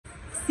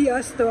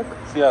Sziasztok!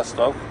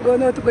 Sziasztok!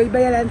 Gondoltuk, hogy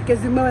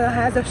bejelentkezzünk, ma van a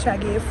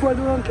házassági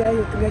évfordulónk,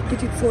 eljöttünk egy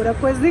kicsit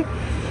szórakozni,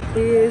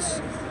 és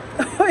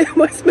olyan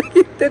az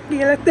megint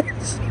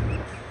tökéletes.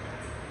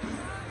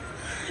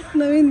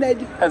 Na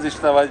mindegy. Ez is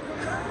te vagy.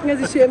 Ez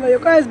is én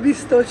vagyok, az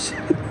biztos.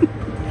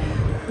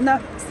 Na,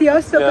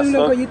 sziasztok!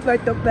 Örülök, hogy itt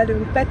vagytok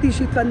velünk. Peti is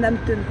itt van,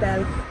 nem tűnt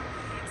el.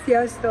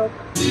 Sziasztok!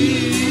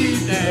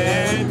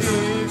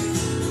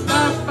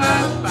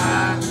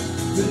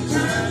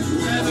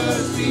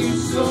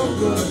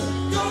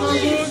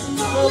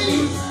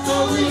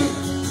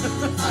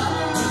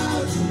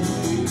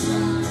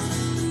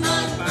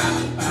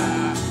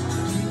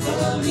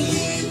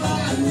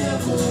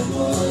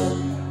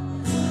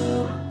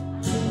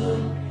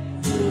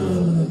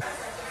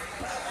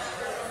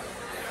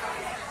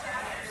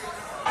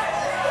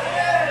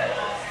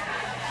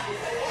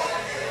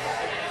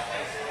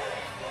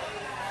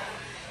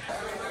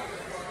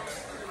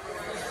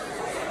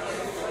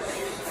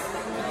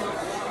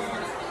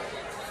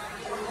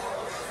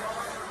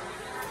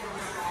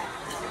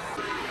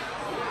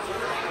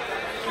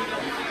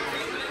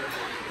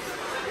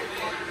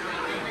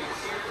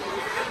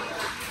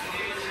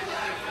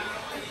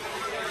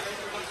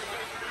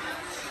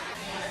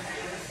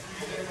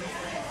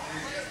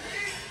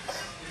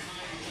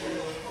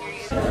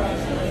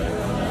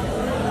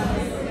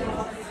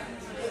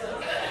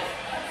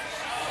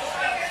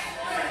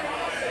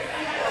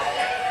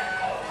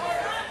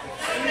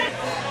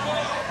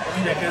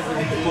 Mindjárt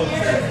kezdődik a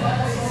koncert.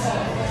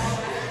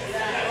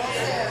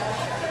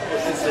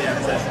 Most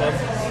visszajátszás van.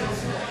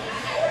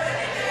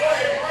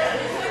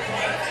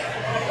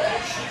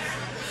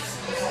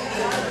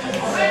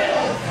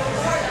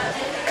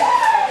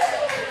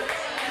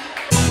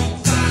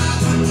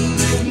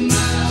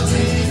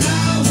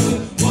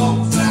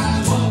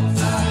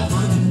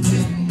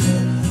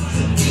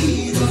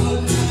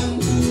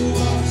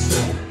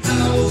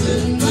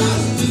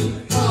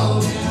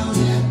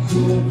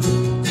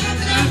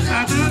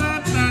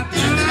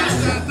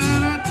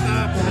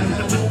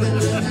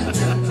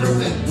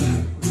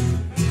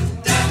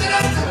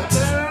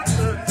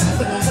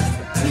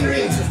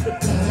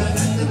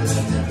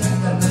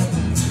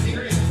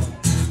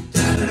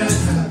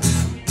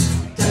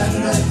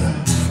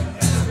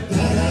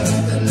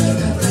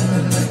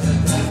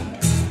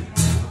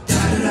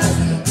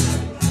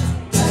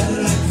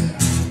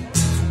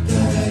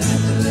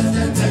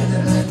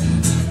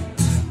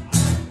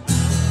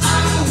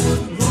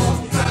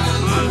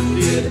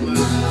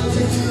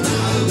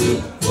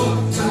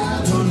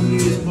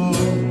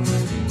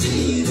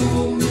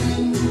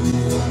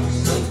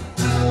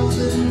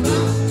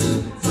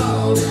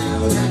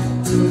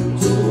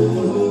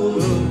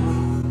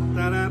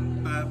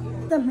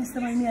 Nem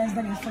hiszem, hogy milyen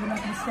zenét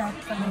fognak most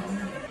játszani.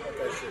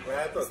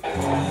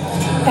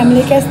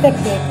 Emlékeztek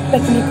még?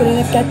 Peti, mikor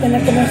énekelt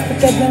nekem ezt a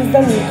kedvenc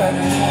dalunkat?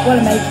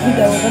 Valamelyik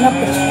videóban,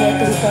 akkor is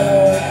voltunk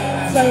valahol.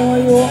 Nagyon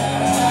jó.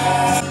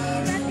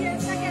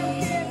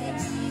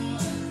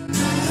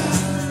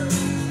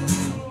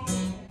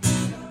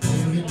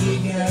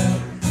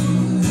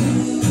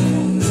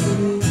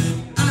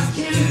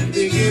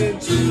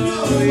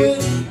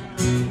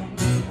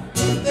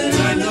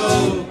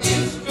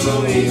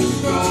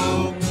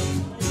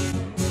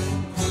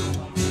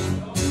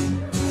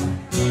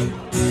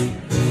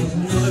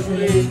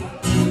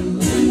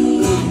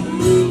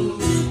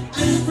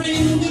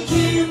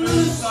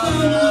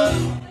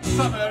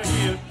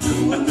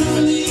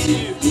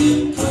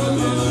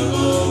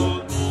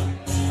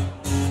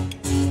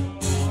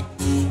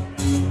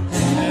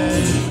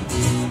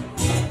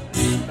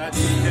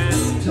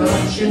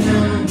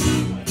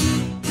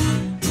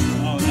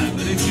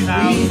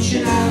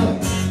 Reaching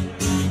out,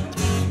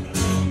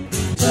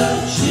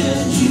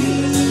 touching you.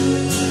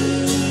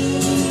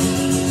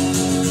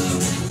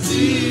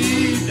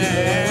 See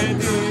that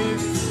good,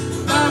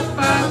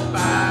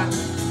 ba.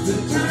 The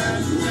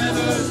times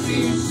never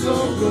seem so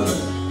good.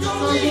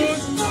 Going.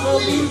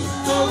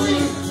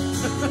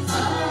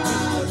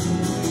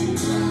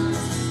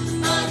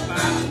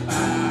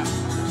 Ba.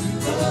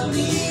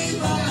 Believe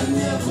I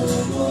never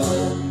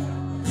would.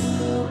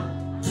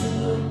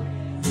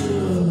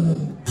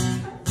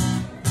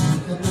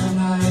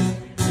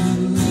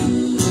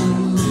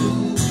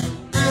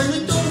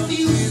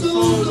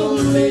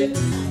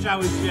 Ciao,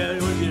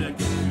 hogy élek.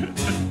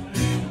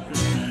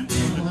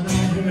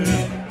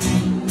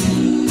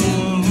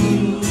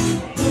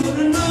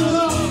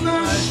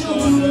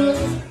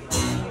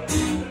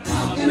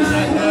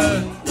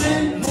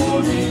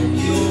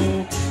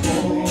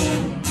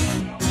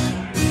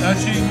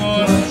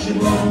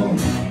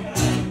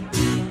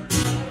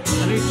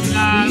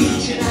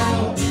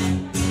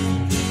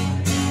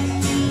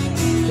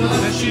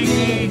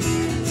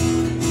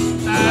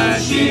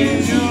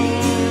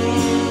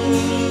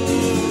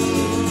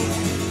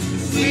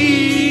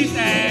 Sweet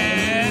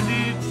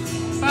Edith,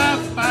 pa.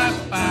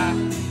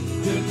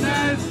 Good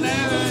nights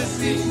never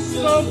seem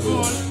so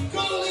good.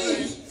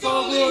 So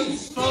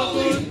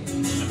good.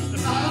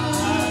 Pa.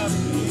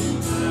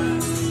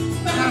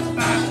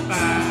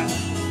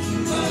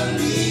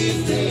 Believe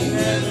they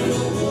never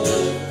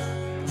would.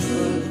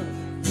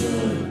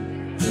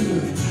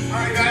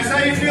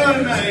 going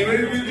tonight?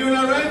 You doing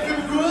all right?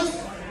 Good cool?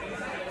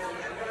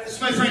 This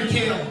is my friend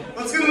Kale.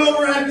 Let's get an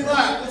overhead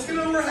clap. Let's get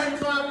an overhead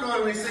clap going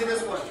when we sing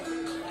this one.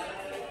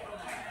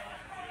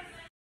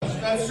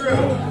 That's true.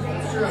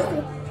 That's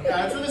true.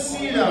 Yeah, it's with a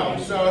C though,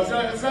 so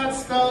it's not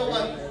spelled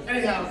like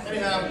anyhow.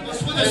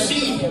 It's with a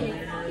C.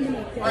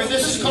 All right,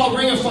 this is called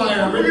Ring of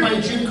Fire, written by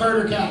June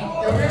Carter Cat.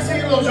 Yeah, we're gonna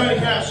sing a little Johnny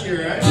Cash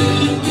here, right?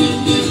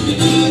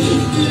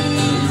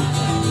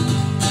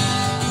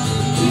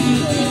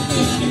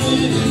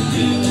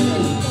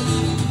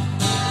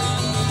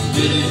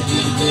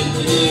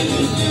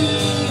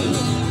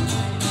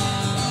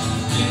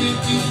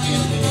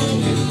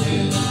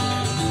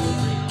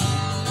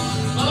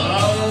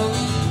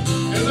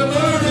 Is a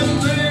burning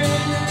thing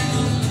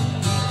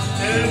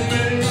in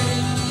me,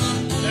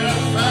 and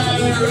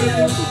fire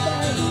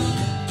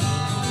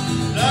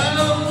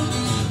down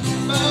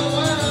my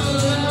wild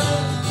love.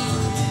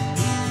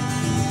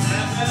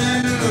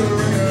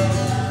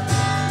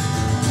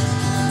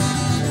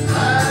 I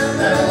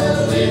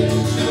fell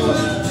into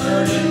a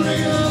burning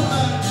ring of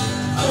fire.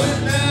 I went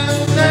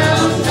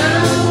down, and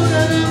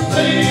I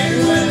played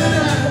with it.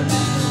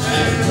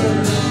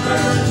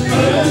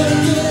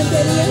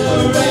 The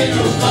ring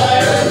of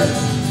fire,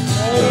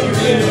 the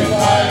ring of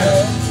fire.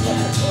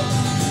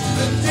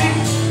 The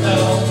teeth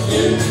fell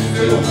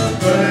into a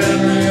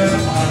burning ring of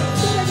fire.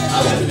 I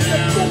went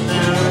down,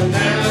 and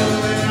I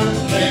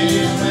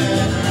played with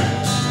it.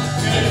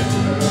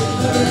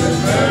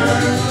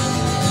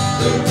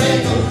 The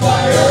ring of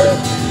fire,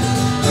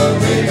 the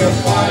ring of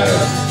fire.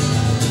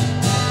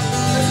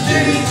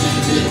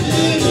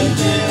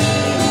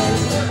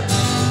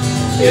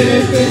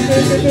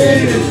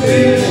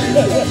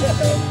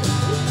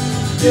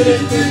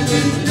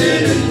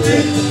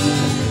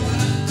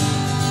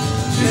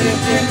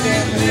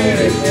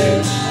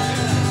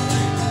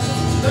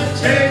 The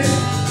taste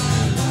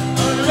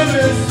of love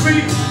is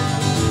sweet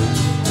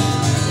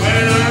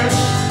when I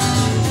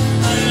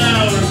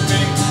allow it to.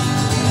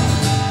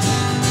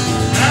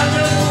 I've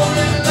been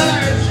holding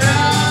like a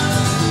child.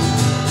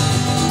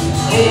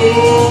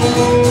 Oh,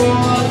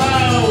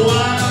 about a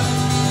while.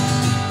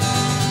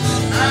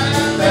 I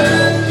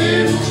fell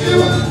into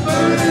a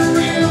burning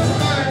ring of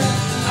fire.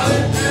 I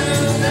went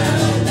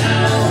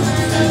down,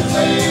 and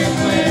played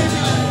with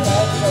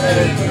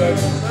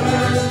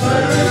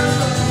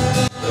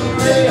the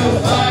ring of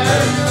fire,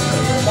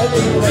 the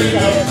ring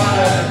of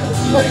fire.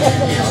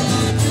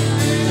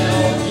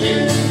 Fell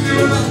into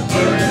a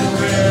burning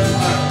ring of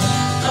fire.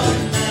 I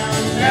went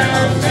down,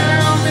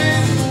 and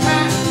I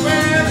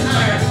went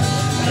higher.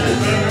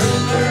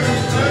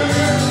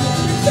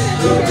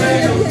 The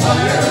ring of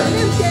fire,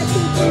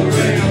 the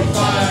ring of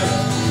fire,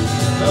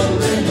 the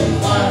ring of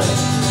fire,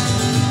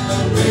 the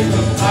ring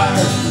of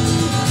fire,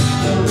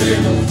 the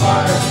ring of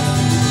fire,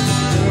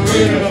 the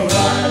ring of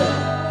fire.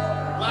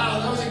 Wow,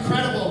 that was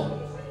incredible.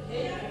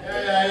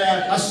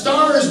 Yeah. A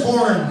star is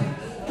born.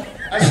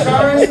 A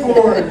star is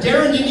born.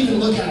 Darren didn't even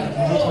look at it.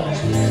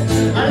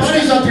 My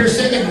buddy's up here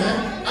singing,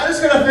 man. I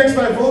just gotta fix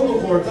my vocal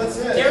cords, that's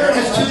it. Darren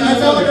has two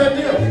That's all I gotta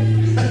do.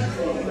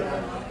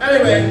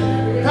 Anyway,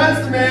 Pat's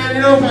the man,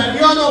 you know Pat.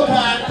 You all know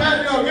Pat.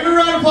 Pat, give a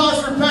round of applause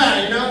for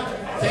Pat, you know?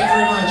 Thank you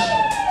very much.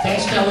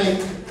 Thanks, Kelly.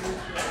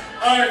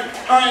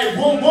 Alright,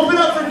 whoop it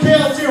up for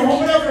Kale too.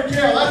 Whoop it up for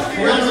Kale. That's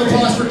the Round of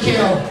applause for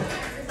Kale.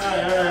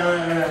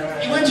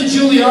 Alright. He went to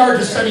Juilliard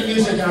to study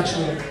music,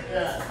 actually.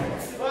 Yeah.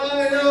 Well, I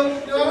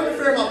went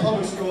to Fairmont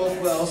Public School as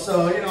well,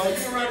 so, give a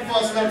round of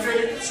applause for that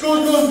training.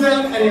 School goes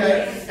down.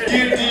 Anyway,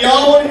 do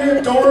y'all want to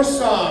hear Dora's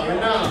song or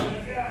not?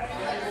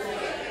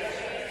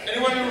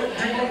 Anyone do you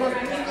want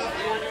to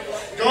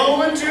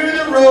going to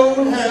the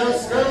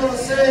roadhouse, gonna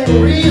say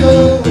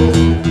Rio.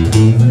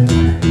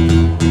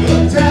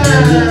 Good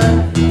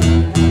time.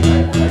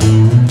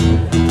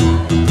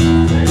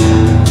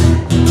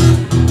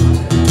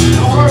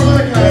 How hard will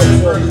it go this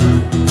person?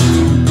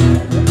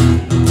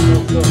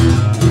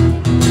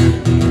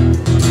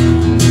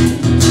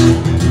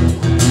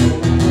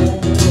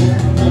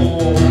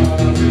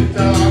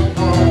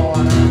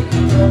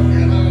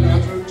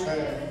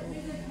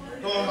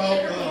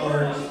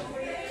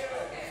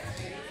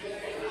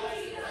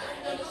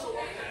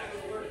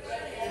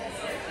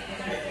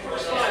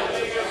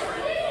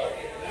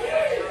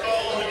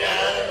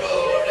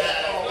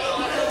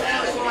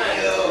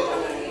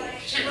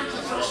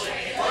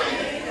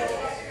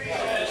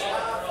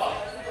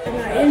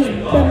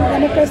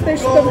 Nem akarsz,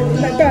 és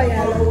meg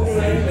beajánlom.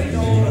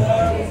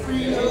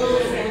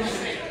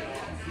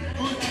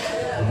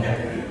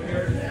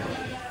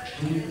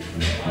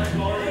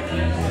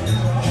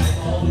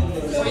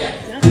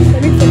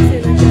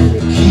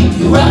 Keep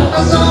your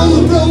eyes on the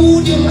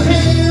road, your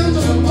hands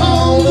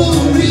upon the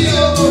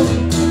wheel.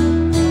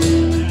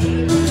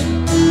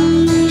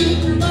 Keep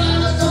your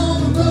eyes on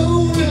the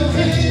road, your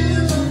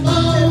hands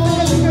upon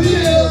the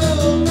wheel.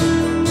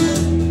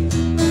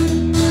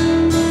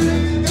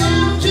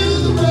 Down to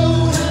the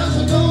roadhouse,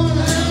 we're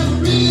gonna have a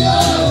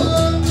real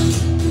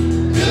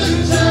good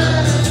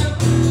time.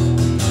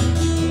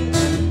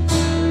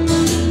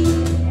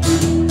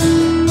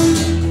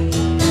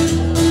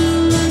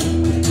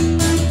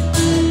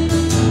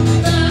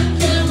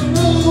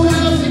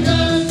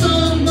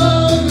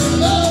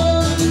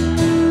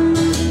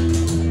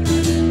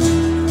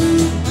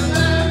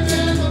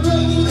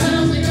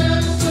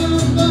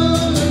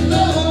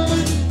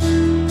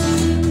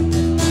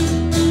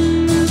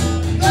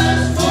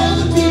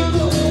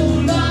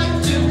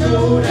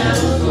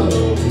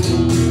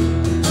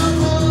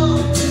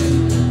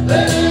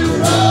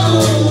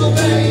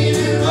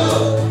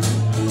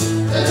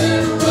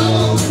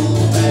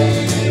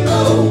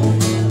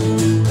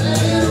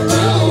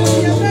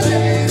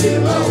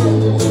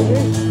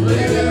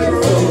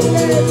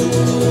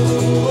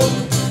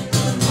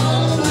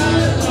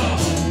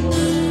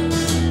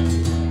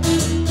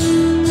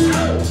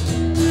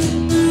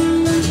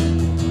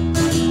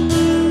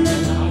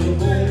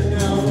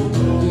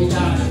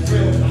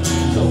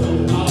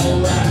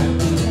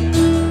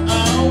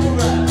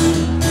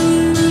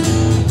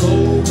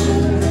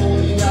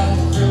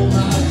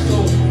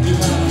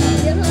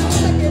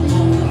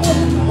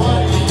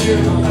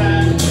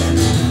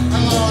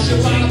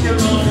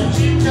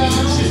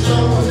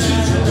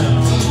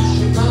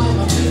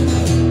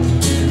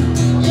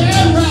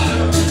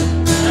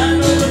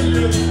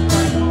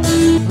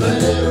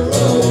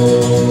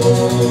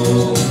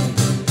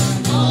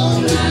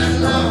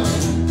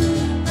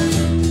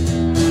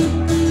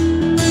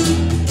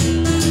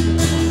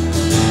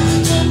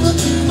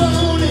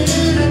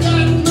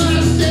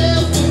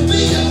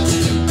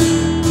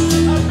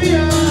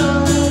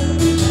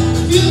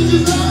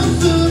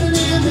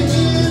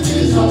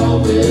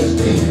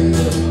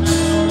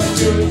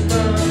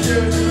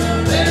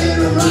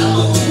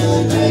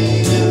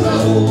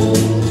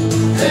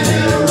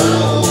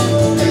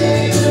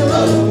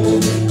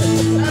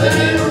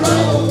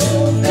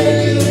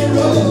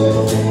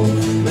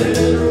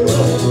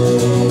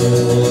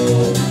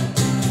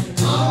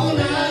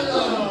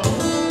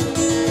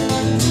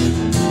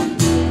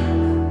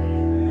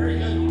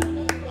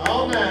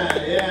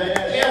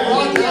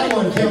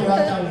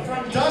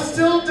 From dusk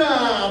till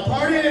dawn.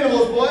 Party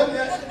animals, boy.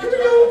 Yeah, here we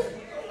go.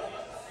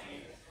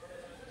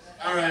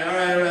 All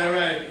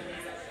right.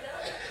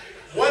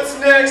 What's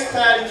next,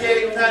 patty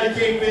cake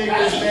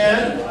bakers,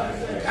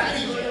 man?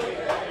 Patty cake.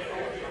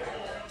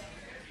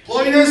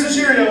 Blow your nose and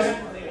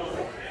Cheerios.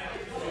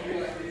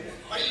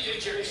 Why do you do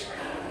Cheerios?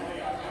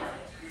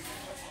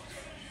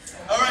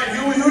 All right,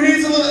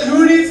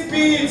 who needs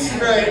beads?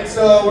 Right,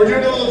 so we're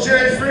doing a little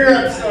Jerry Freer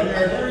episode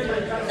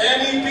here.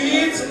 Any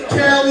beads,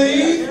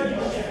 Kelly?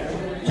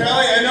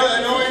 Kelly,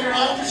 I know you're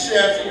off the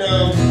shift, you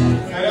know.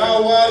 I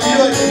know what you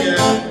like to get.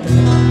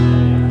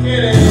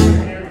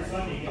 Kidding.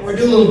 We're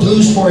doing a little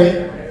blues for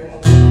you.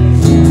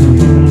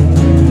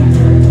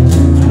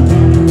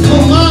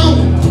 Come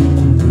on,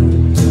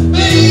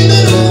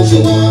 baby, don't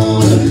you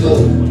wanna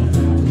go?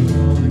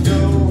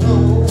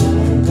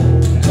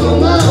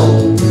 Come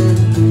on,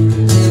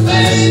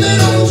 baby,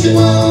 don't you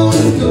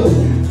wanna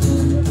go?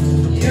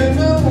 You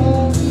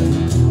know,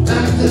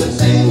 Back to the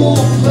same old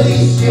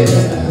place,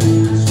 yeah.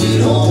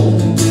 Sweet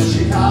home,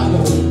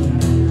 Chicago.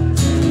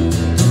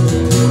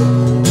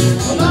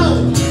 Come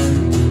on,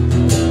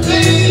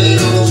 baby,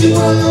 don't you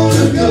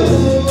wanna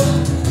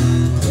go?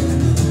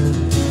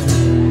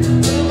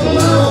 Come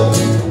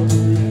on,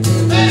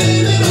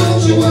 baby,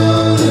 don't you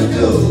wanna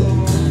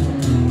go?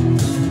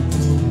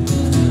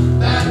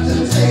 Back to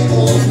the same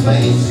old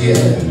place,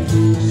 yeah.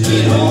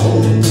 Sweet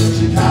home,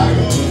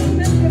 Chicago.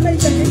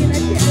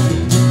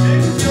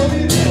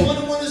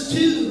 One is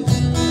two,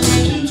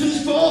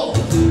 two's four.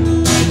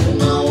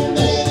 Come on,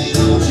 baby,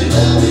 don't you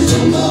love me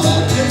some more?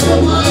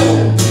 Come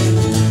on,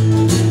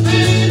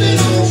 baby,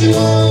 don't you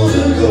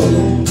wanna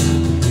go?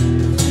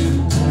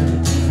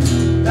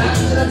 Back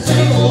to that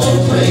same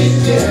old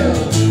place, yeah.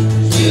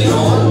 Sweet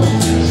home,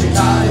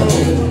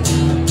 Chicago.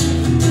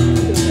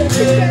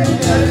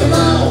 Yeah, come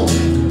on,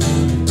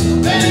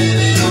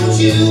 baby, don't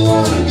you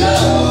wanna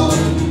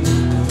go?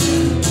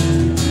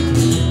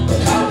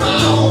 Come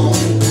on,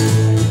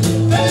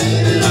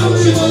 baby,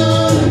 don't you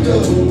wanna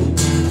go?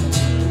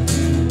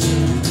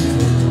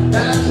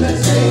 Back to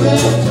that same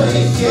old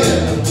place,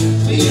 yeah.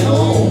 Sweet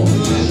home,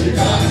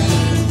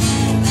 Chicago.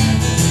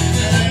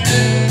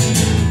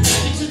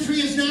 6 and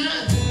 3 is 9.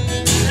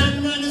 9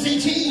 and 9 is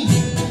 18.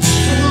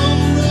 Come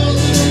on, roll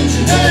it.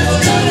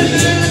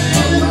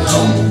 Come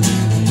on,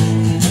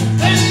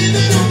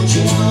 baby, don't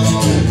you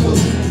wanna go?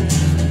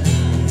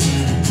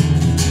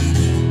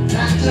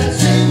 Back to that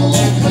same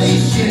old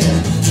place,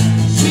 yeah.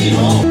 Sweet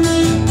home.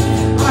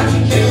 I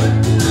can kill it.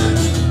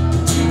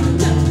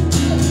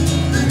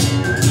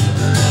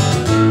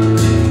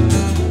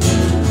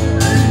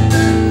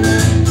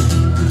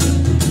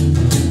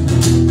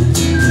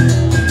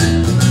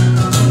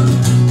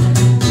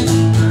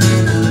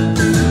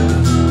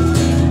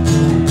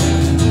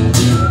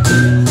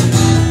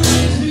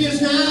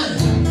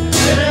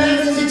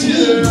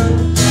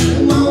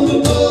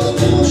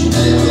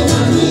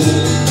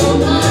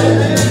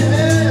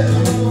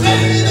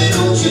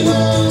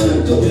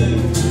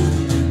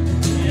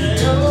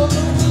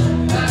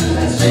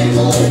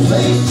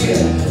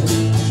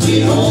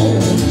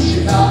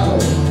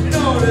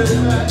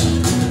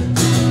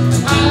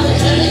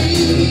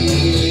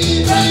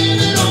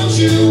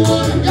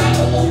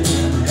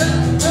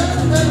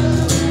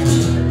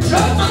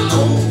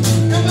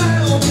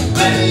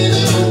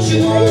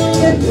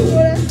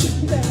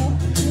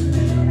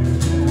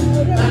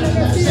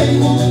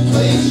 Same old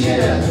place,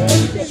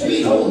 yeah.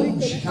 Sweet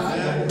home,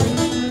 Chicago.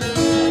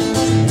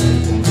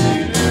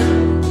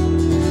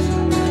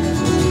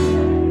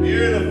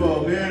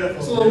 beautiful, beautiful.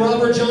 It's a little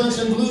Robert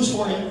Johnson blues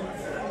for you.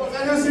 Was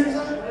I gonna sing the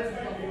song?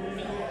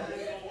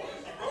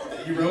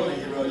 You wrote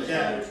it,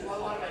 yeah.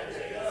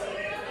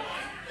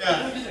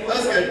 Yeah,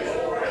 that's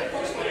good.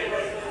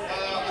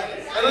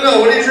 I don't know,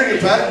 what are you drinking,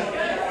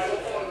 Pat?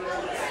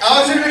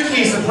 Alexander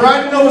Keys, the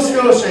pride of Nova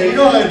Scotia. You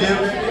know how to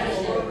do.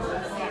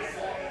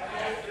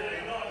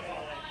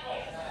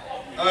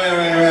 All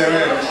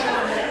right.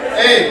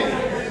 Hey,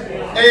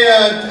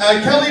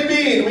 Kelly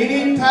Bean, we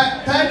need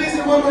Pat needs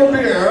one more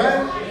beer, all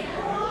right?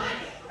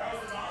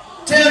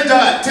 Taylor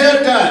Dot.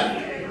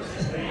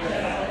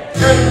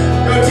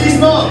 Go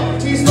T-Small,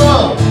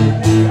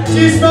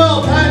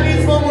 Pat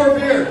needs one more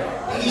beer.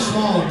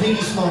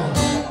 Biggie Small.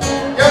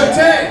 Go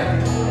Tay,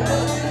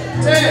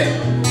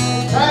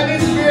 Pat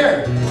needs a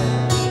beer.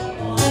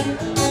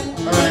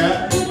 All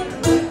right,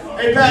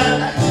 Hey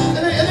Pat,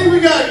 I think we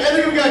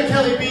got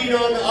Kelly Bean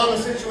on the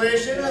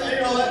situation.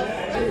 You know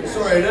what?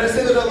 Sorry, did I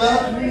say that out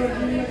loud?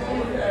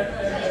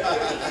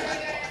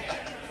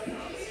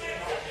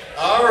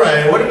 All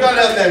right, what do we got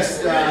up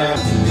next?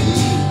 How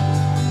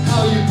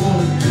you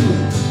gonna do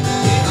it?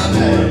 I'm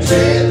gonna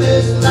trade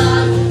this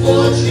life for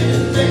fortune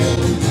and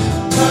fame.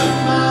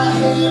 Cut my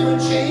hair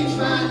and change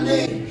my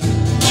name.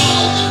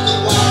 All that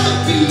the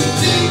wanna be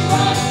big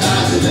rock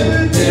stars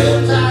and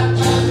hilltop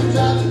cars and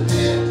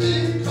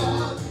 15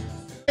 cars.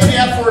 The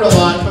F word a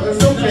lot, but there's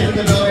no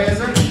capability, is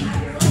there?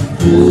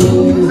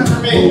 Except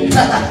for me.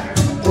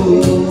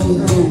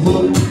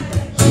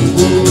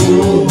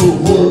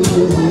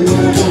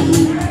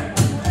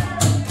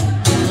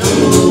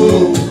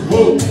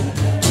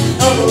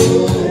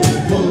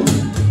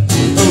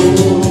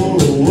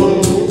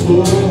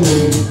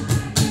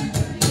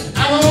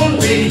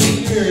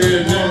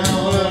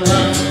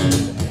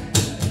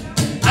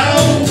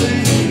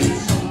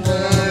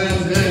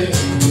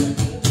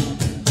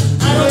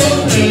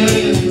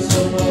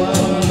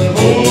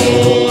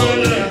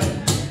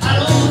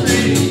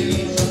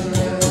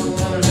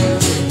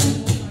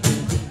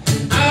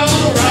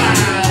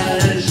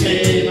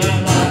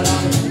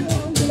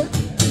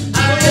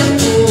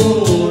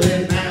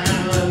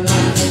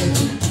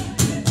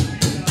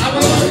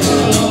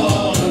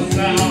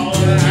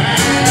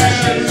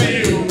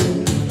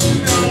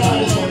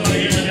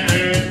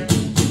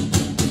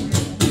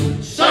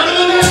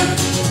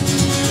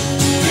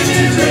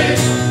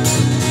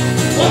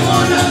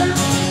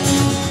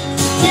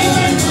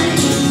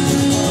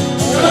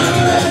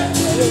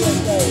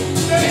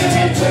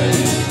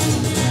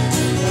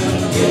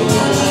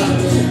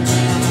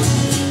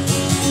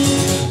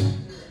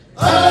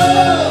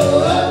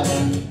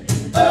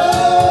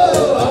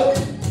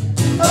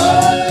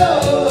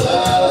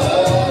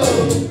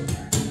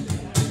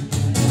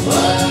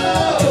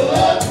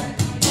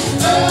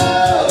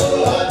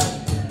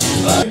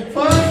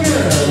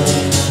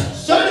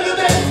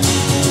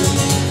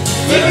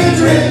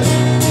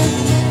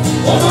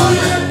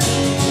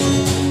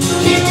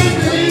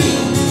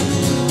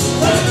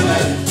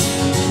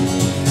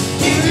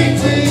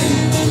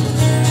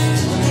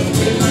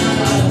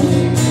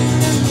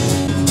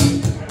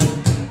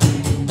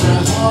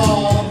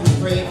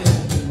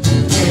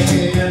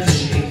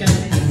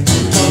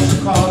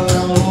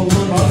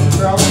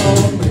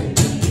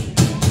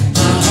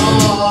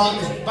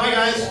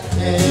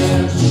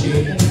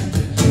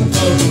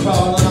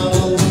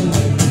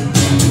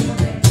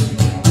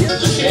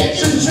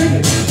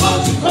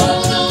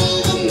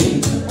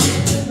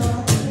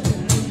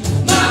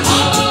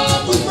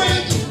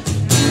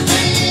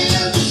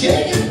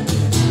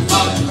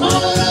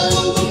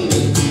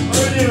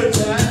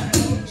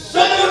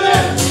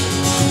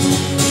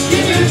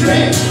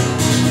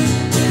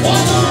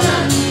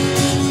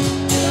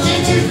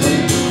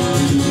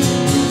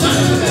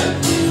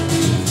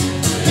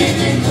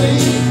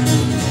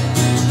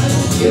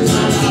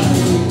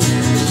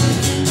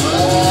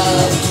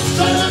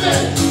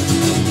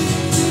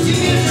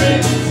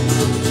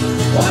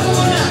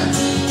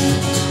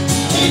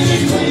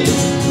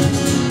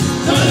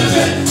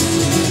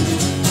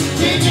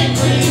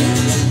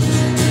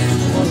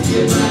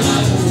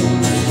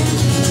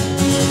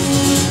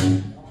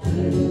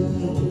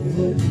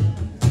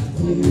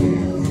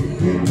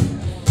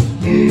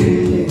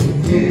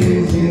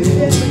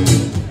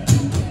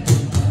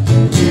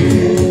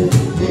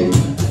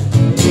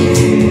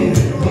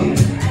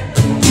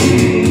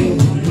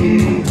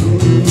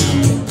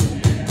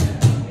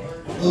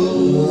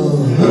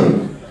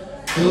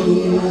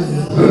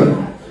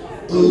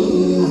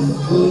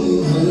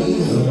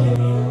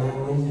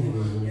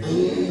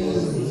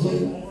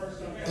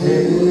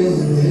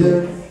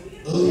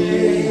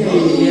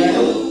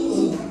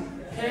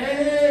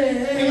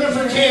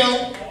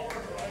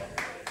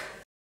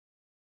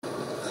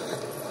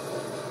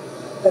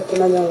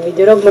 Nagyon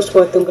vigyorog. Most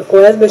voltunk a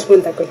kórházban, és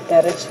mondták, hogy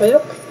terhes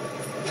vagyok.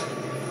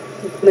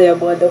 Nagy a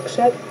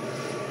boldogság.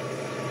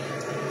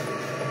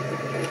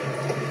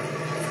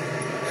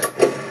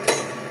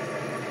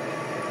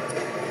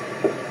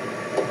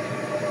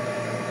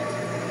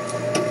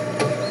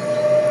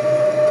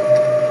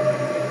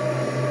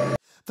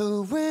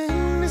 The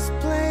wind is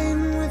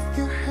playing with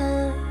your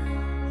hair.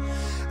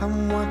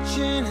 I'm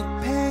watching it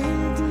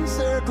painting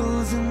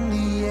circles in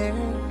the air.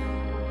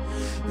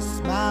 You're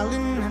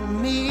smiling at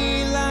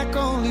me like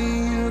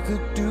only you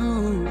could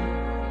do,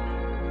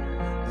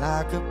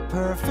 like a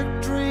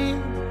perfect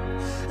dream,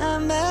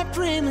 and that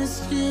dream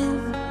is you.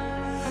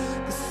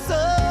 The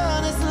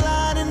sun is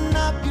lighting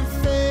up your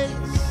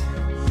face.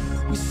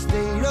 We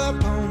stayed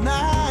up all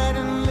night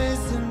and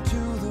listened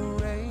to the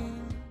rain.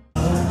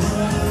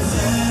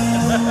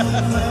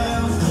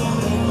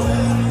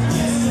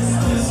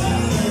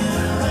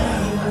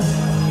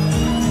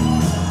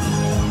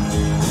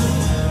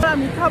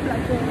 Valami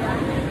tabletolják.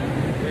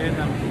 Én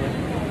nem tudom.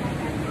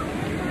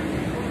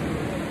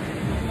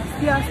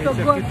 Sziasztok,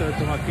 Én csak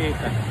kitöltöm a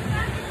képet.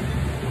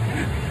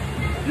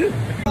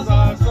 Az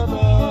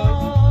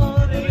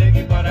alszodon,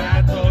 régi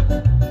barátok,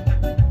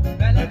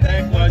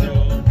 veletek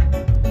vagyok,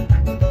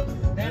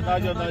 de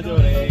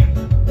nagyon-nagyon rég.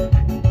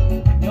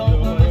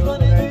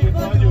 Jobban együtt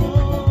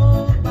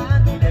vagyunk,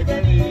 bármi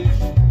legyen is,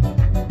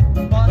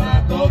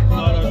 barátok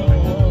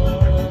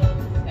maradunk.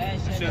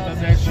 Esett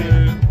az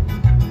eső,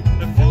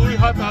 de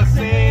fújhat a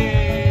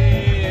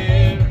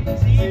szél,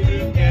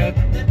 szívünket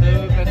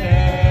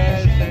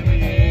töltetessen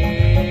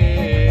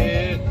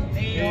él.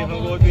 Néha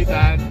volt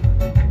vitánk,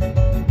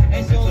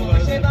 egy szóval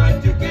sem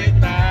bántjuk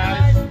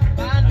egymást,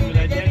 bármi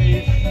legyen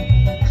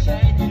is,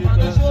 együtt van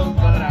a sok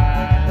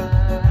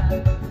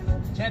barát.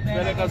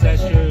 Cseppelek az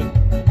eső,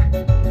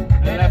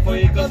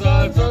 belefolyik az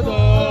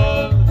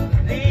arcodon,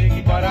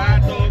 régi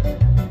barátok,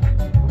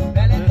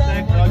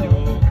 veletek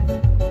vagyok,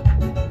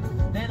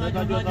 de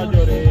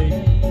nagyon-nagyon rég.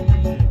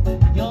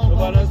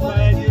 Jobban aztán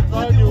együtt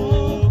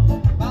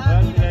vagyunk,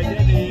 bármi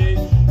legyen is,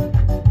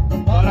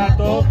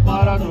 barátok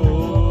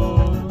maradunk.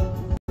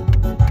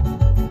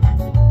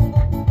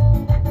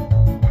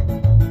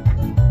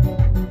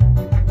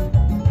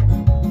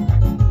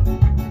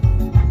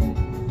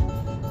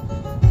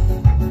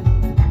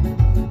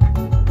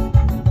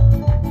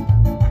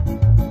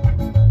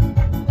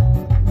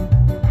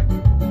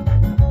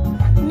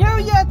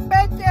 Nyújjad,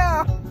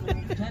 Petya!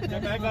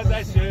 Meg az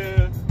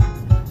eső,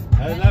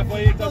 ez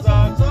lefolyik az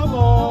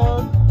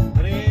arcomon,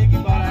 régi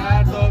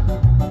barátok,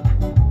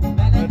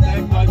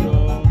 veletek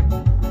vagyok,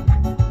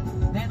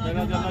 de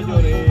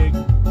nagyon-nagyon rég.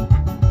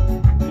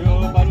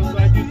 Jobban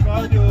úgy együtt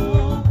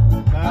vagyunk,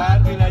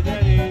 bármi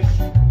legyen is,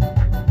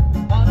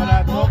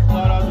 barátok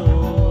maradunk.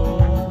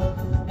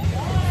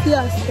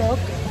 Sziasztok!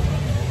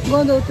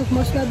 Gondoltuk,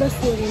 most már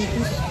beszélünk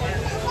is.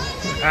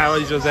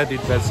 Vagyis az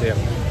Edith beszél.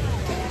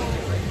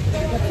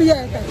 De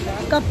figyeljetek rá,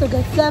 kaptok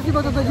egy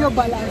selfie-botot, hogy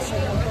jobban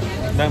lássanak.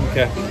 Nem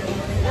kell.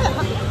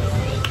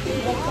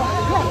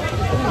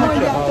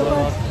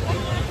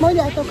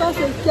 Mondjátok azt,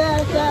 hogy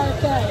kell.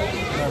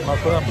 Nem,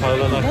 akkor nem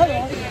hallanak.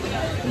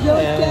 Ugye,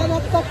 hogy kell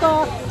nektek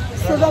a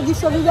szöveg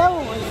is a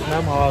videóhoz?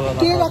 Nem hallanak.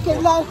 Kérek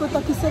egy lájkot,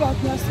 aki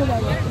szeretné a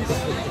szöveget is.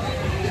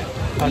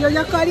 Ugye, hogy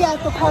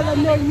akarjátok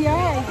hallani, hogy mi a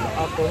helyzet?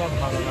 Akkor nem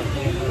hallanak.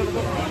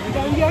 De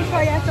ugye, hogy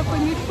halljátok, hogy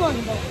mit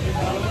mondok?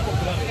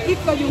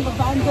 Itt vagyunk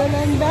a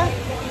Wonderlandben.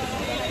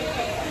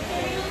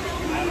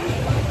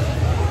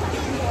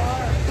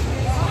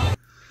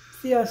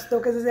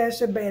 Sziasztok, ez az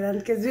első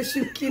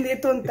bejelentkezésünk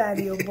Kinét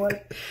Ontárióból.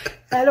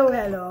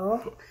 Hello!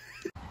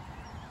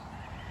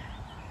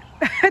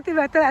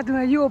 Petivel találtunk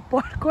egy jó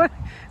parkot,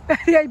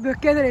 Peti egyből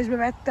kezelésbe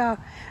vette a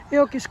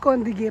jó kis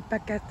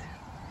kondigépeket.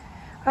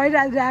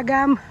 Hajrá,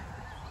 drágám!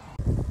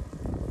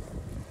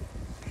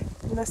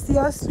 Na,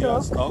 sziasztok!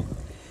 Sziasztok!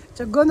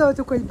 Csak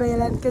gondoltuk, hogy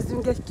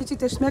bejelentkezünk egy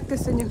kicsit, és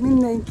megköszönjük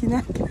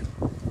mindenkinek,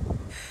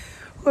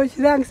 hogy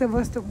ránk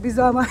szavaztok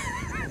bizalmat.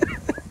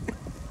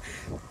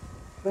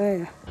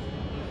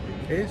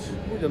 És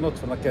ugyanott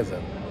van a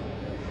kezem.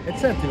 Egy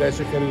centivel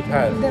se került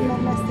hátra. De már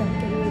messzebb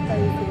került a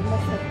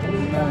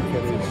idén, Nem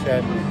került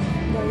semmi.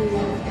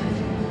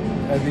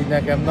 Ez így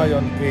nekem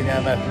nagyon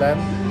kényelmetlen.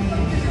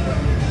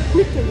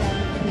 Mit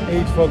kényelmetlen?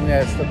 Így fogni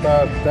ezt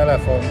a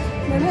telefont.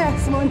 De ne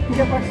ezt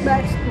mondja, vagy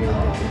mást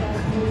mondja.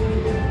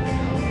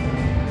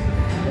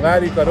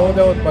 Várjuk a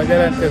rodeót, majd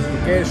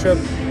jelentkezünk később,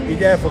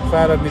 így el fog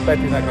fáradni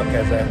Petinek a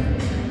keze.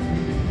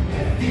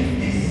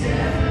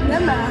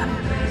 Nem áll.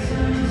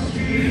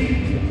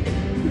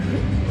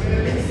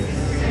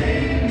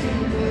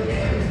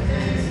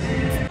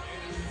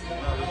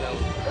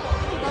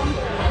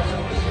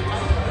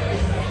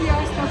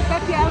 Sziasztok!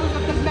 Peti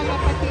elhozott egy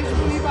meglepetés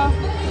buliba.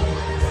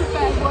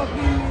 Szuper volt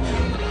mindig.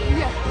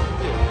 Ugye?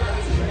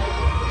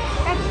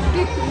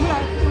 Itt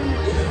mulattunk.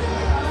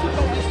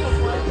 Szuper este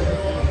volt.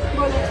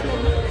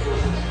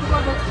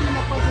 Boldog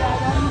színapot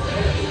járunk.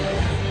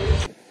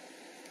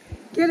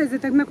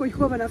 Kérdezzétek meg, hogy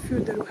hol van a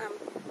fürdőruhám.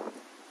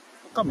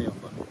 A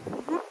kamionban.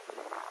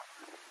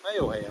 Mert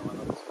jó helyen van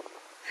ott.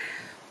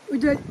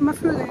 Úgyhogy ma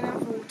fürdeni nem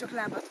fogunk csak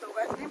lábat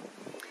lógatni,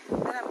 de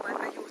nem majd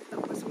meg jót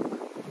napozunk.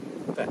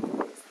 Te.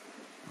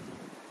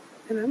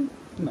 De nem?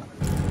 Na.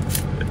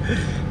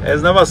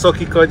 Ez nem a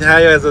Szoki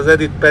konyhája, ez az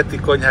Edith Peti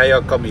konyhája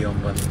a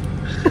kamionban.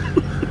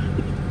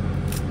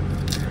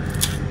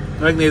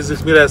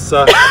 Megnézzük, mi lesz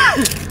a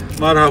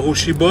marha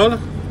húsiból.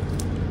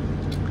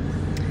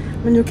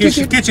 Mondjuk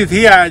Kicsit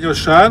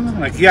hiányosan,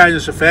 meg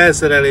hiányos a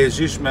felszerelés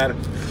is, mert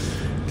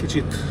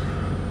kicsit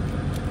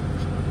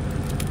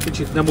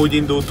nem úgy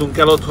indultunk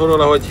el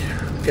otthonról, ahogy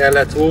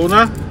kellett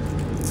volna.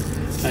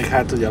 Meg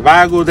hát ugye a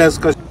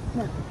vágódeszka.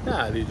 Ne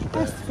állíts be.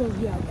 ezt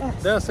fogják,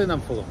 ezt. De azt én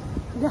nem fogom.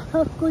 De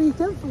akkor itt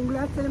nem fogunk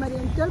látszani, mert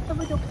én törpe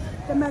vagyok,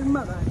 te meg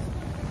magad.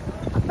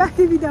 A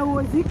Peti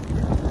videózik,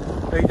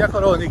 Még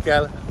gyakorolni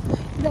kell.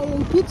 de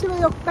én kicsi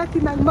vagyok, Peti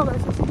meg magas,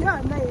 és így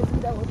olyan nehéz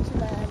videót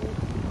csinálni.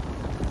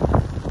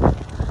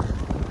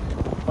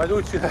 Majd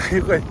úgy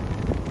csináljuk, hogy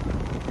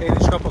én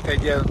is kapok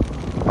egy ilyen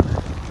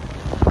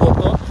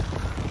botot,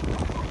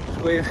 és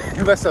akkor én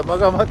veszem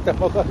magamat, te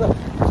magadat,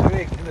 és a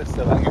végén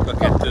összevágjuk a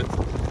kettőt.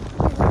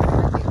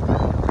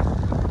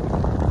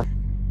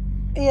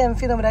 Ilyen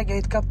finom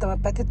reggelit kaptam a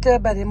Petitől,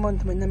 bár én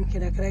mondtam, hogy nem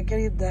kérek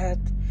reggelit, de hát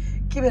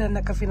kivel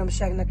ennek a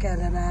finomságnak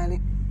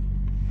ellenállni.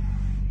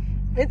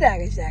 Mi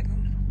drágaságom?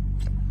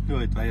 Jó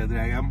étvágyat,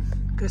 drágám!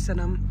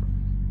 Köszönöm.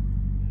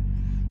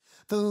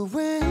 The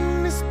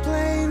wind is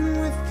playing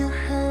with your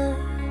hair.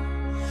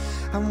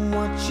 I'm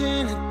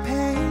watching it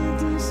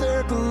painting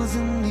circles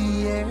in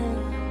the air.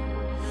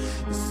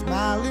 You're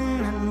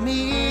smiling at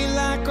me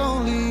like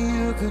only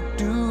you could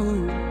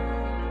do.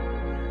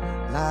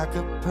 Like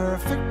a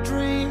perfect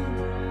dream,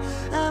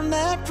 and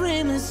that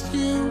dream is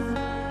you.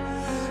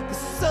 The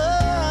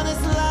sun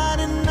is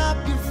lighting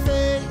up your